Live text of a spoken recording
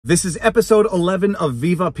This is episode 11 of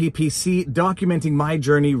Viva PPC, documenting my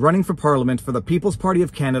journey running for Parliament for the People's Party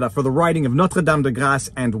of Canada for the riding of Notre-Dame-de-Grâce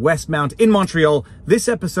and Westmount in Montreal. This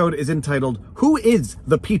episode is entitled, Who is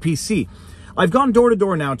the PPC? I've gone door to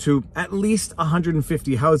door now to at least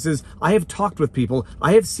 150 houses. I have talked with people.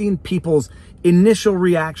 I have seen people's initial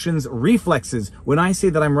reactions, reflexes, when I say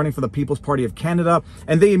that I'm running for the People's Party of Canada,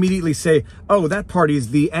 and they immediately say, oh, that party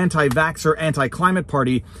is the anti-vaxxer, anti-climate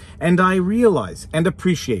party. And I realize and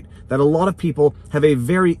appreciate that a lot of people have a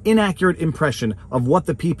very inaccurate impression of what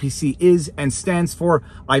the PPC is and stands for.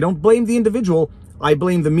 I don't blame the individual. I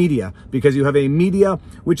blame the media, because you have a media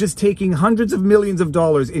which is taking hundreds of millions of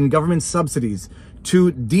dollars in government subsidies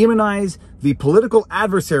to demonize the political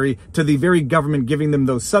adversary to the very government giving them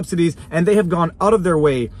those subsidies, and they have gone out of their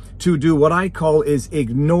way to do what I call is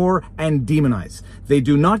ignore and demonize. They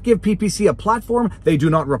do not give PPC a platform. They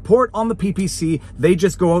do not report on the PPC. They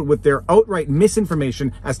just go out with their outright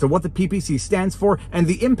misinformation as to what the PPC stands for, and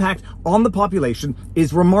the impact on the population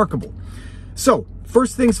is remarkable. So,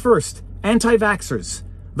 first things first, anti-vaxxers.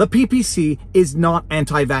 The PPC is not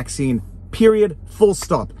anti-vaccine, period, full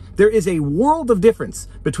stop. There is a world of difference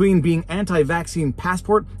between being anti-vaccine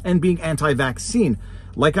passport and being anti-vaccine.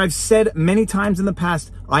 Like I've said many times in the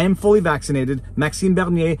past, I am fully vaccinated. Maxime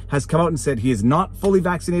Bernier has come out and said he is not fully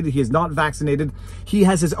vaccinated. He is not vaccinated. He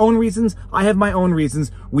has his own reasons. I have my own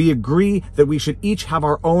reasons. We agree that we should each have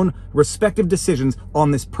our own respective decisions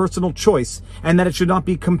on this personal choice, and that it should not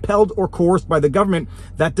be compelled or coerced by the government.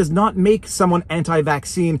 That does not make someone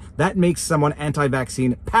anti-vaccine. That makes someone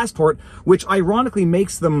anti-vaccine passport, which ironically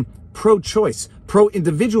makes them pro-choice,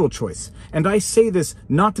 pro-individual choice. And I say this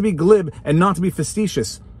not to be glib and not to be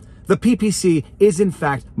facetious. The PPC is in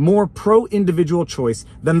fact more pro-individual choice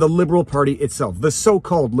than the Liberal Party itself, the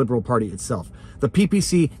so-called Liberal Party itself. The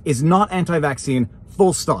PPC is not anti-vaccine,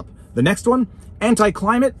 full stop. The next one,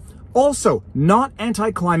 anti-climate, also not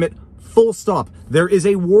anti-climate, full stop. There is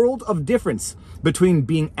a world of difference between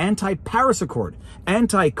being anti-Paris Accord,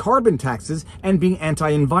 anti-carbon taxes, and being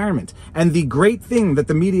anti-environment. And the great thing that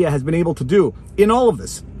the media has been able to do in all of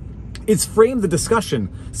this is frame the discussion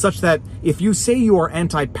such that if you say you are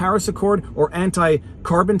anti-Paris Accord or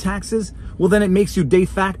anti-carbon taxes, well, then it makes you de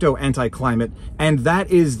facto anti-climate. And that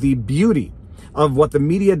is the beauty of what the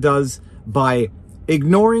media does by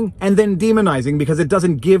ignoring and then demonizing, because it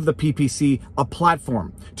doesn't give the PPC a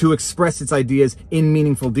platform to express its ideas in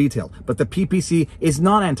meaningful detail. But the PPC is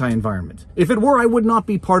not anti-environment. If it were, I would not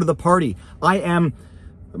be part of the party. I am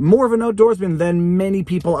more of an outdoorsman than many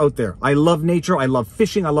people out there. I love nature, I love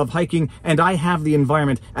fishing, I love hiking, and I have the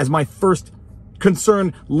environment as my first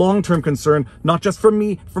concern, long-term concern, not just for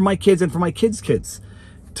me, for my kids and for my kids' kids.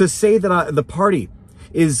 To say that the party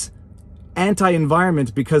is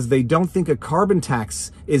anti-environment because they don't think a carbon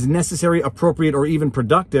tax is necessary, appropriate, or even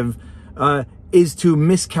productive is to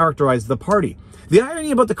mischaracterize the party. The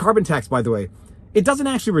irony about the carbon tax, by the way, it doesn't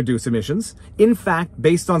actually reduce emissions. In fact,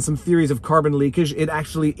 based on some theories of carbon leakage, it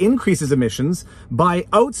actually increases emissions by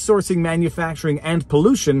outsourcing manufacturing and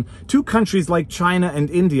pollution to countries like China and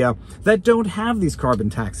India that don't have these carbon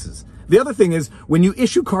taxes. The other thing is, when you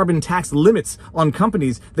issue carbon tax limits on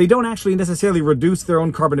companies, they don't actually necessarily reduce their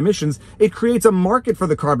own carbon emissions. It creates a market for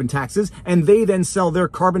the carbon taxes, and they then sell their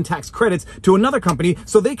carbon tax credits to another company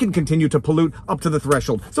so they can continue to pollute up to the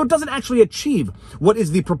threshold. So it doesn't actually achieve what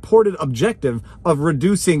is the purported objective of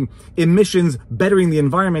reducing emissions, bettering the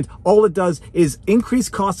environment. All it does is increase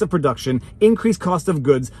costs of production, increase cost of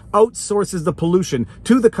goods, outsources the pollution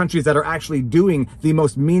to the countries that are actually doing the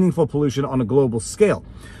most meaningful pollution on a global scale.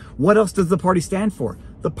 What else does the party stand for?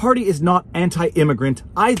 The party is not anti-immigrant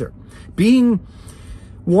either.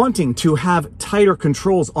 Wanting to have tighter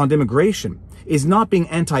controls on immigration is not being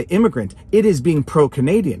anti-immigrant, it is being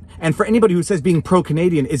pro-Canadian. And for anybody who says being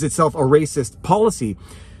pro-Canadian is itself a racist policy,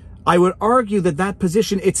 I would argue that that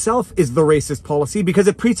position itself is the racist policy, because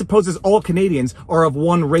it presupposes all Canadians are of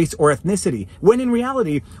one race or ethnicity, when in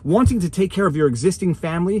reality, wanting to take care of your existing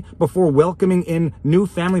family before welcoming in new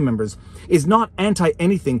family members is not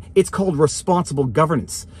anti-anything. It's called responsible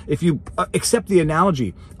governance. If you accept the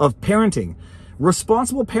analogy of parenting,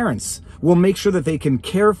 responsible parents will make sure that they can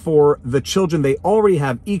care for the children they already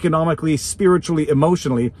have economically, spiritually,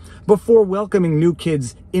 emotionally, before welcoming new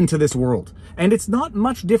kids into this world. And it's not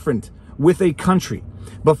much different with a country.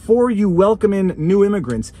 Before you welcome in new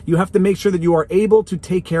immigrants, you have to make sure that you are able to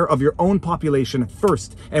take care of your own population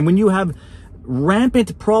first. And when you have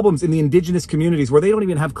rampant problems in the indigenous communities where they don't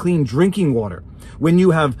even have clean drinking water, when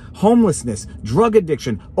you have homelessness, drug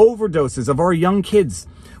addiction, overdoses of our young kids,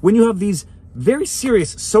 when you have these very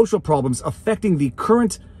serious social problems affecting the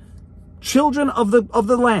current children of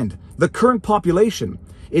the land, the current population,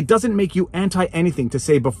 It doesn't make you anti-anything to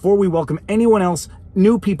say before we welcome anyone else,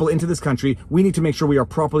 new people into this country, we need to make sure we are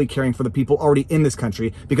properly caring for the people already in this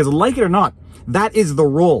country. Because like it or not, that is the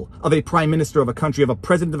role of a prime minister of a country, of a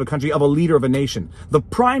president of a country, of a leader of a nation. The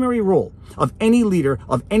primary role of any leader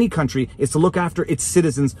of any country is to look after its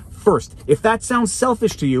citizens first. If that sounds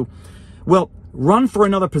selfish to you, well, run for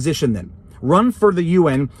another position then. Run for the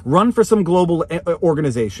UN, run for some global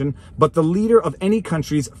organization, but the leader of any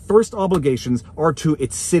country's first obligations are to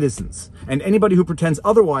its citizens. And anybody who pretends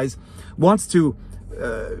otherwise wants to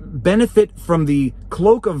benefit from the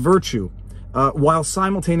cloak of virtue while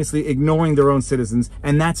simultaneously ignoring their own citizens,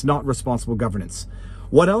 and that's not responsible governance.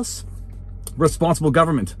 What else? Responsible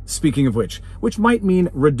government, speaking of which might mean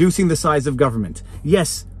reducing the size of government.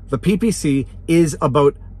 Yes, the PPC is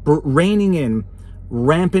about reining in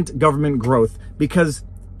rampant government growth, because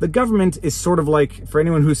the government is sort of like, for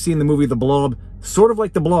anyone who's seen the movie The Blob, sort of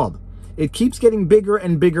like the blob. It keeps getting bigger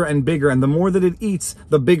and bigger and bigger, and the more that it eats,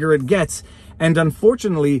 the bigger it gets. And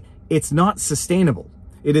unfortunately, it's not sustainable.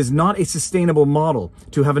 It is not a sustainable model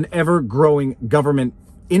to have an ever-growing government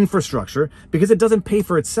infrastructure, because it doesn't pay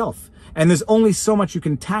for itself. And there's only so much you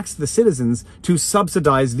can tax the citizens to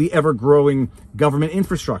subsidize the ever-growing government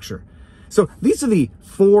infrastructure. So these are the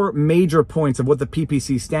 4 major points of what the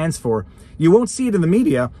PPC stands for. You won't see it in the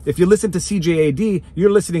media. If you listen to CJAD, you're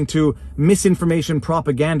listening to misinformation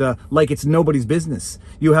propaganda like it's nobody's business.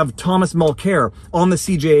 You have Thomas Mulcair on the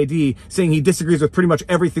CJAD saying he disagrees with pretty much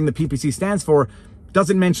everything the PPC stands for,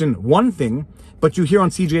 doesn't mention one thing, but you hear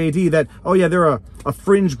on CJAD that, oh yeah, they're a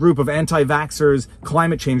fringe group of anti-vaxxers,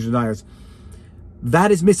 climate change deniers. That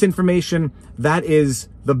is misinformation. That is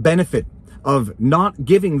the benefit of not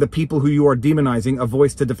giving the people who you are demonizing a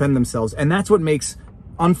voice to defend themselves. And that's what makes,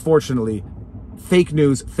 unfortunately, fake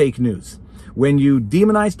news fake news. When you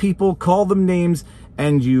demonize people, call them names,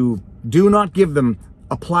 and you do not give them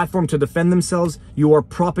a platform to defend themselves, you are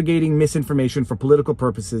propagating misinformation for political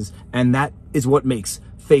purposes, and that is what makes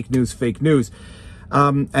fake news fake news.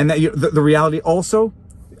 And that the reality also,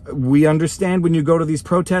 we understand when you go to these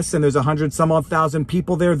protests and there's 100-some-odd-thousand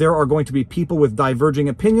people there, there are going to be people with diverging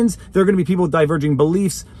opinions. There are going to be people with diverging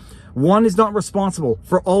beliefs. One is not responsible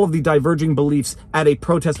for all of the diverging beliefs at a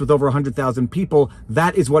protest with over 100,000 people.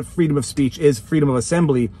 That is what freedom of speech is, freedom of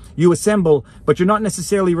assembly. You assemble, but you're not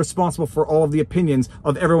necessarily responsible for all of the opinions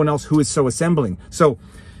of everyone else who is so assembling. So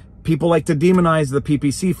people like to demonize the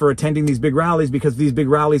PPC for attending these big rallies because these big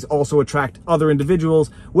rallies also attract other individuals.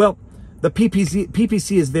 Well, the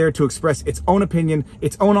PPC is there to express its own opinion,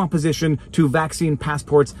 its own opposition to vaccine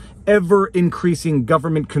passports, ever-increasing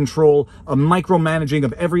government control, a micromanaging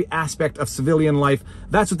of every aspect of civilian life.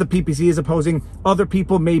 That's what the PPC is opposing. Other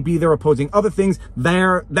people may be there opposing other things.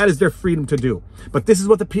 That is their freedom to do. But this is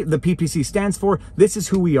what the PPC stands for. This is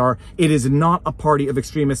who we are. It is not a party of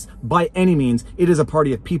extremists by any means. It is a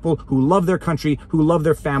party of people who love their country, who love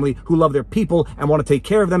their family, who love their people, and want to take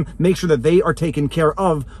care of them, make sure that they are taken care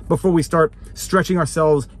of before we start stretching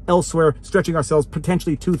ourselves elsewhere, stretching ourselves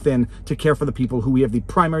potentially too thin to care for the people who we have the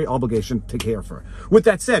primary obligation to care for. With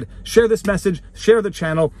that said, share this message, share the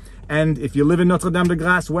channel, and if you live in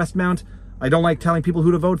Notre-Dame-de-Grâce, Westmount, I don't like telling people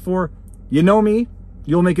who to vote for. You know me,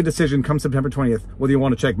 you'll make a decision come September 20th, whether you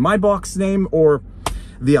want to check my box name or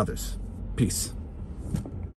the others. Peace.